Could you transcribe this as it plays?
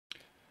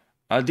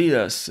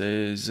Adidas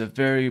is a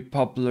very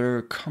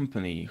popular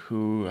company.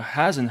 Who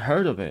hasn't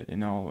heard of it,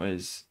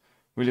 is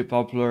really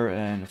popular,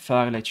 and the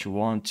fact that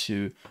you're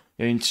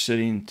interested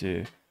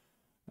into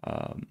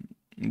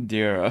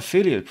their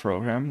affiliate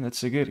program,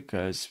 that's a good,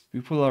 because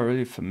people are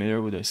really familiar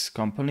with this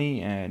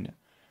company, and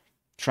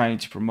trying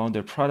to promote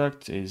their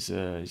product is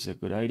a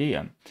good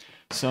idea.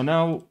 So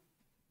now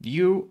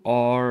you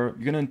are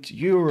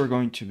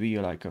going to be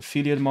like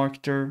affiliate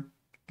marketer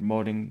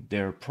promoting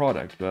their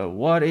product. But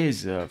what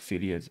is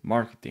affiliate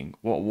marketing?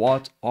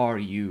 What are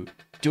you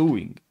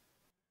doing?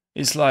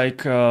 It's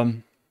like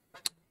affiliate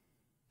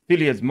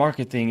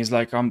marketing is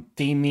like I'm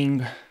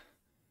teaming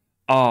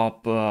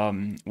up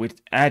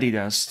with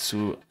Adidas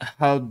to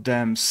help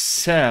them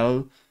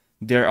sell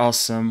their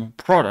awesome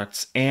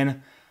products,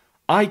 and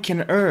I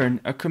can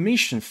earn a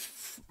commission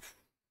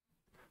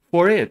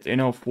for it,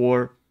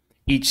 for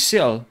each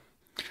sale.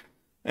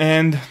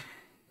 And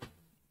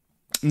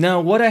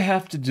now what I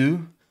have to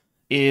do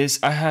is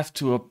I have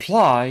to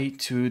apply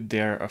to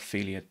their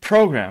affiliate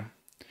program.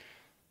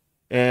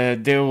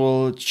 They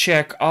will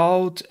check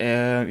out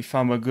if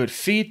I'm a good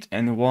fit,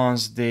 and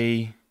once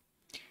they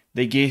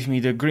gave me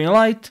the green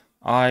light,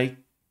 I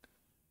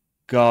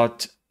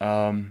got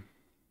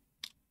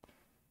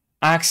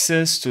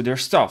access to their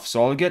stuff.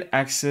 So I'll get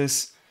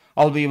access,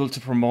 I'll be able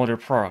to promote their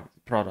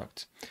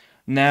product.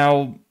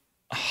 Now,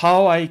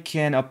 how I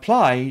can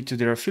apply to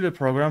their affiliate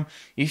program,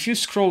 if you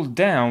scroll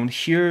down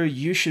here,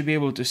 you should be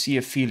able to see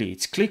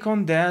affiliates. Click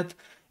on that,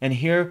 and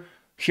here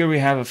we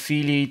have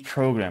affiliate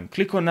program.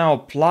 Click on now,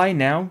 apply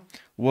now.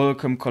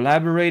 Welcome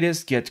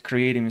collaborators, get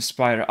creative,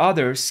 inspire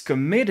others,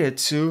 committed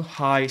to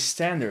high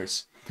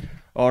standards.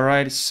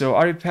 Alright, so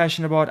are you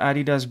passionate about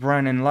Adidas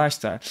brand and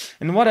lifestyle?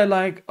 And what I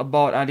like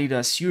about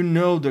Adidas, you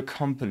know the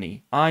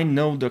company. I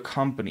know the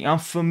company. I'm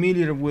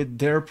familiar with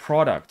their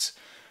products.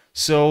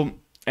 So,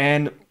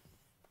 and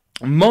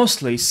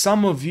mostly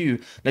some of you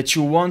that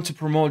you want to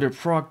promote their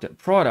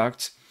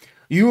product,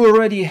 you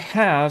already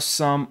have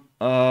some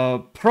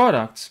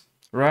products,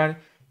 right?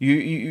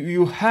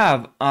 You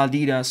have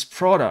Adidas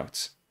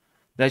products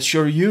that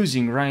you're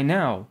using right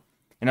now,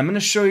 and I'm going to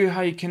show you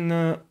how you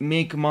can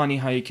make money,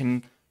 how you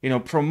can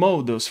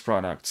promote those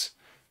products.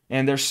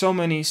 And there's so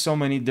many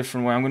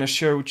different ways. I'm going to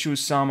share with you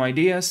some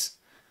ideas,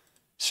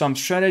 some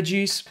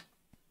strategies.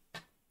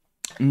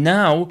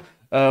 Now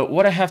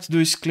what I have to do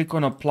is click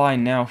on apply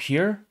now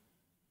here,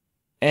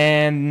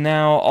 and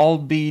now I'll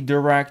be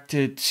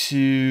directed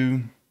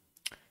to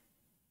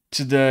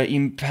the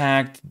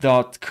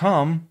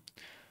impact.com.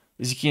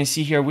 As you can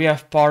see here, we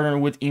have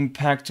partnered with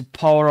Impact to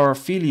power our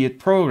affiliate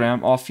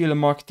program. Our affiliate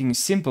marketing is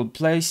simple.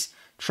 Place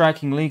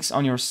tracking links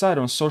on your site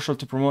on social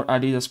to promote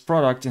Adidas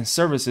products and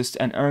services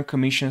and earn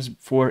commissions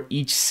for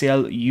each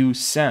sale you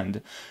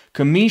send.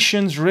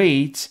 Commissions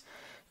rates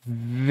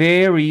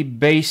vary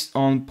based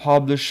on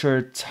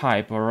publisher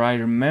type. All right,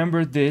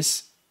 remember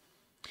this.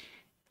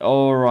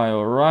 All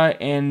right.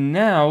 And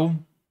now,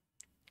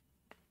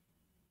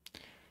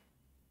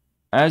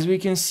 as we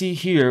can see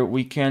here,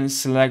 we can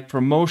select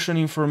promotion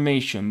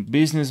information,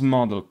 business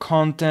model,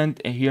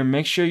 content, and here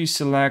make sure you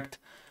select,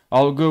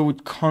 I'll go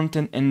with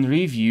content and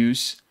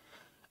reviews.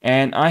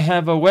 And I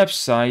have a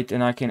website,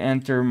 and I can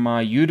enter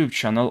my YouTube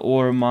channel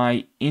or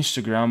my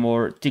Instagram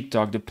or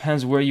TikTok,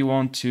 depends where you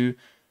want to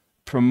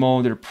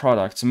promote their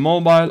products,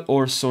 mobile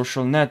or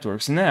social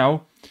networks.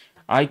 Now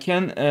I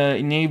can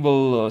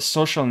enable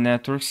social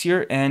networks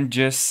here and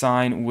just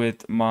sign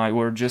with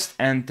just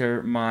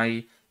enter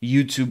my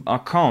YouTube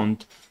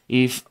account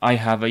if I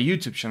have a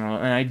YouTube channel,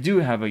 and I do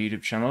have a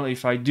YouTube channel.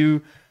 If I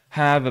do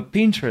have a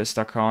Pinterest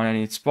account and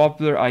it's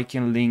popular, I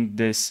can link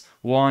this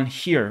one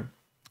here.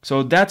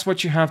 So that's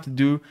what you have to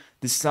do.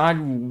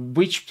 Decide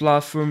which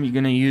platform you're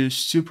gonna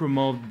use to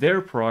promote their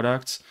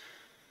products.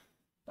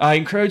 I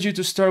encourage you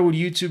to start with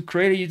YouTube,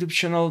 create a YouTube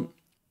channel,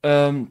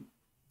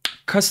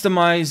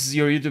 customize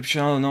your YouTube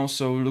channel and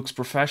also looks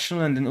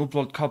professional, and then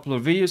upload a couple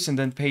of videos and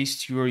then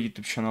paste your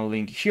YouTube channel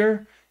link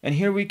here. And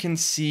here we can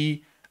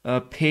see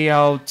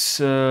payout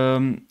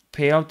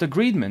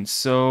agreements.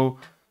 So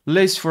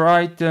list for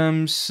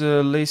items,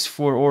 list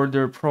for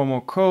order,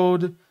 promo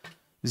code,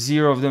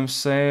 0 of them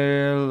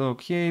sale,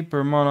 okay,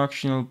 per month,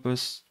 actionable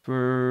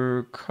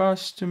per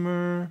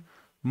customer,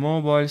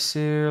 mobile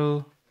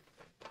sale.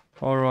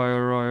 All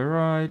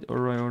right.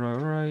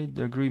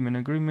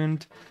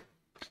 Agreement.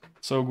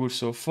 So good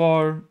so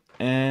far.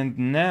 And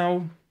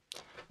now,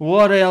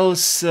 what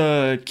else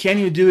can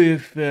you do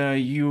if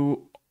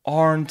you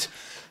aren't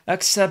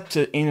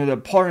accepted into the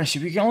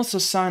partnership? You can also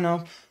sign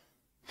up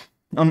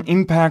on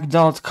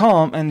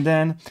impact.com, and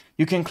then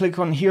you can click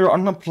on here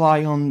and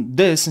apply on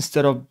this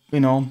instead of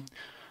from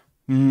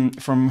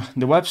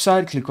the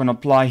website. Click on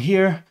apply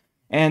here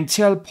and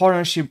tell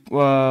partnership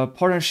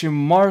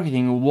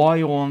marketing why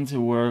you want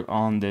to work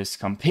on this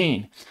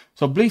campaign.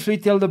 So briefly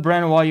tell the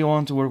brand why you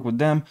want to work with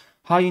them,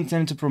 how you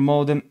intend to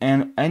promote them,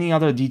 and any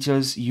other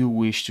details you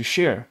wish to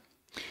share.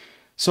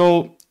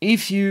 So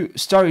if you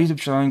start a YouTube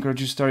channel, I encourage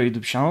you to start a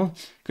YouTube channel,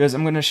 because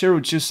I'm going to share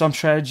with you some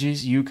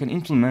strategies you can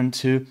implement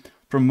to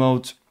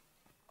promote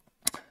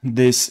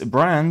this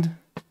brand.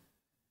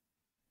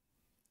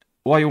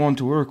 why you want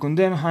to work on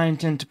them, how I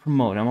intend to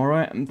promote them. All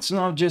right, so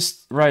now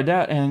just write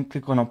that and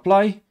click on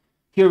apply.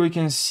 Here we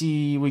can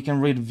see, we can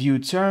read view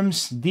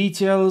terms,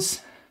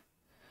 details,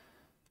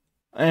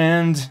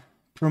 and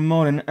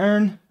promote and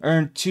earn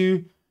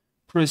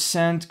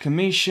 2%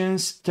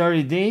 commissions,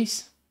 30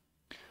 days.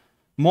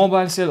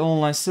 Mobile sale,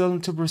 online sale,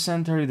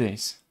 2%, 30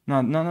 days.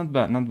 Not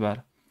bad, not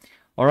bad.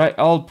 All right,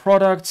 all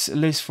products,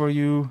 list for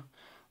you,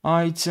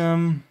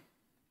 item.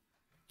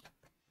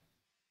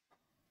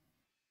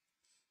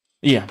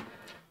 Yeah,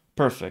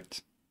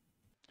 perfect.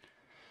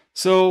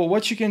 So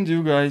what you can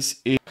do,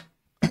 guys, is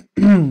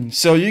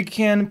so you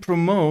can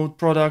promote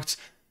products.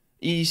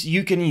 Is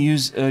you can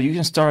use you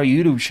can start a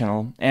YouTube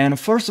channel, and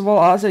first of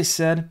all, as I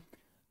said,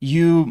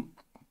 you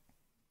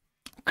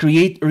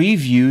create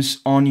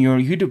reviews on your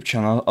YouTube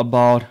channel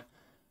about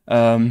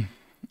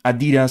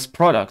Adidas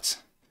products.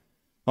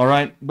 All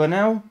right, but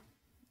now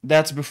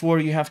that's before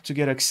you have to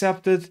get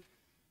accepted.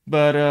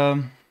 But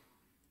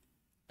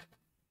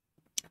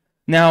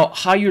now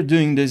how you're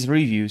doing these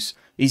reviews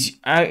is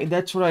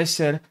that's what I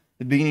said at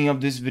the beginning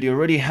of this video. I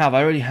already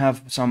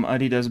have some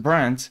Adidas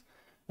brands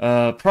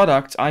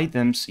product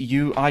items.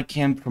 I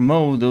can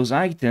promote those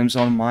items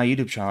on my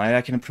YouTube channel.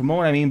 I can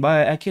promote,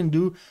 I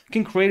can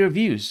create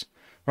reviews,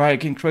 right? I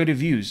can create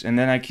reviews, and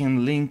then I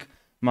can link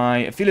my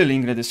affiliate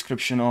link in the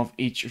description of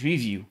each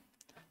review.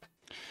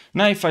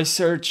 Now if I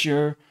search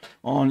here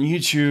on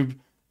YouTube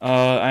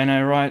and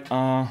I write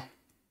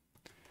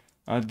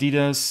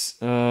Adidas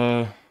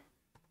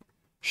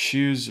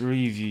shoes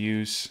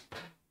reviews,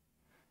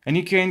 and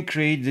you can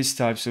create these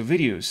types of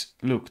videos.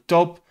 Look,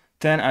 top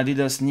 10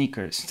 Adidas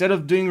sneakers. Instead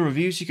of doing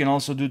reviews, you can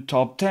also do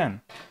top 10,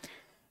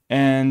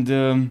 and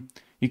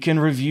you can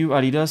review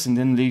Adidas and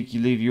then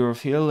leave your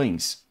affiliate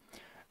links.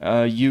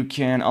 You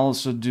can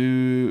also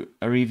do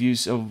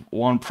reviews of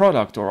one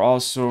product, or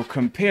also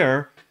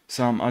compare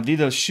some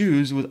Adidas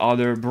shoes with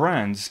other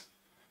brands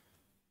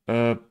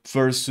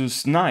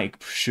versus Nike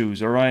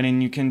shoes. All right,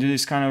 and you can do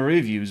this kind of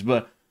reviews,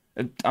 but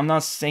I'm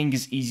not saying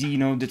it's easy, you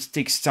know, that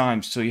takes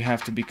time. So you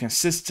have to be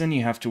consistent,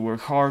 you have to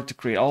work hard to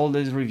create all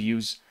these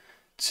reviews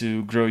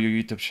to grow your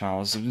YouTube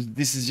channel. So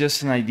this is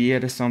just an idea.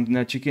 That's something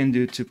that you can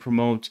do to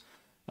promote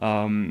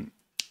Adidas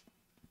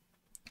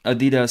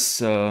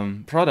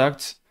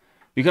products.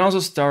 You can also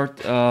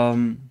start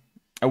a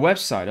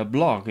website, a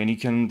blog, and you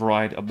can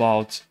write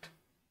about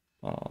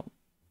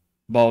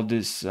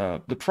this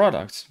the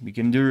products. You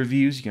can do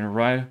reviews. You can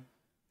write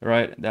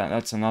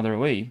that's another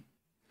way.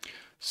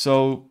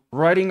 So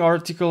writing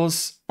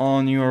articles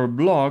on your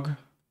blog,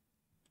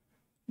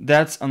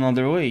 that's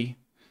another way.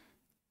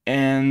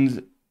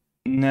 And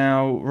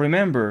now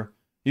remember,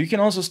 you can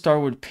also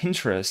start with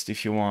Pinterest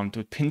if you want,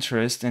 with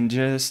Pinterest, and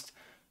just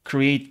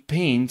create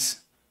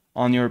paints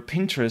on your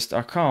Pinterest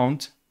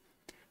account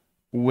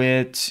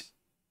with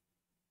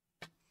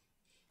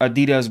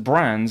Adidas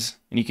brands,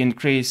 and you can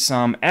create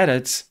some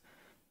edits,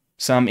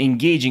 some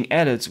engaging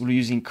edits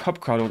using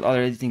CapCut or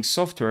other editing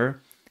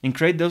software, and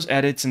create those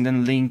edits and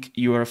then link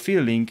your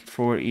affiliate link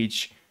for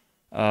each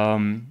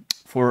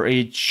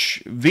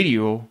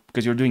video,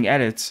 because you're doing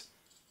edits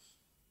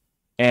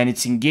and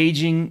it's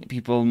engaging.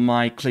 People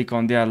might click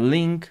on that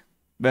link,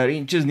 but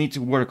it just needs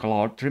to work a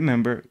lot.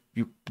 Remember,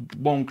 you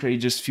won't create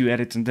just few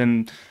edits and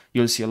then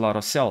you'll see a lot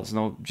of sales.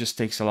 No, it just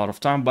takes a lot of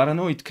time, but I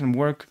know it can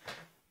work,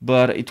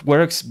 but it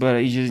works,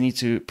 but you just need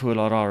to put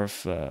a lot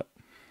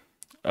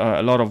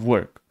of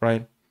work,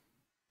 right,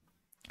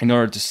 in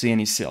order to see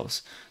any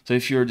sales. So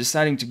if you're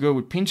deciding to go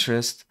with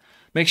Pinterest,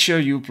 make sure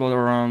you upload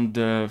around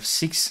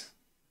 6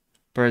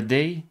 per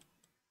day.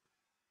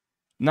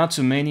 Not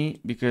too many,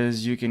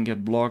 because you can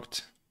get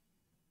blocked.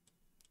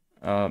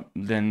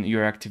 Then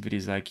your activity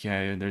is like,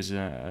 yeah, there's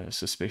a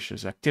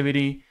suspicious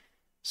activity,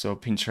 so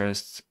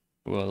Pinterest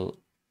will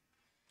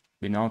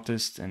be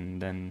noticed,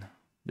 and then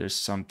there's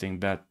something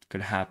bad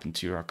could happen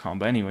to your account.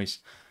 But anyways,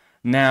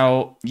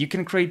 now you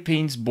can create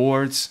paints,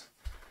 boards,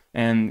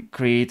 and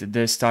create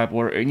this type,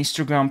 or an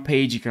Instagram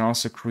page. You can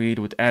also create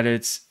with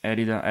edits,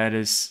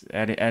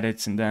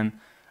 edits, and then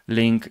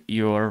link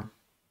your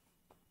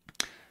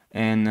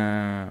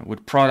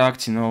with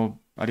products, you know,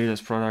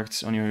 Adidas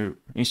products on your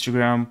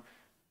Instagram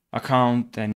account, and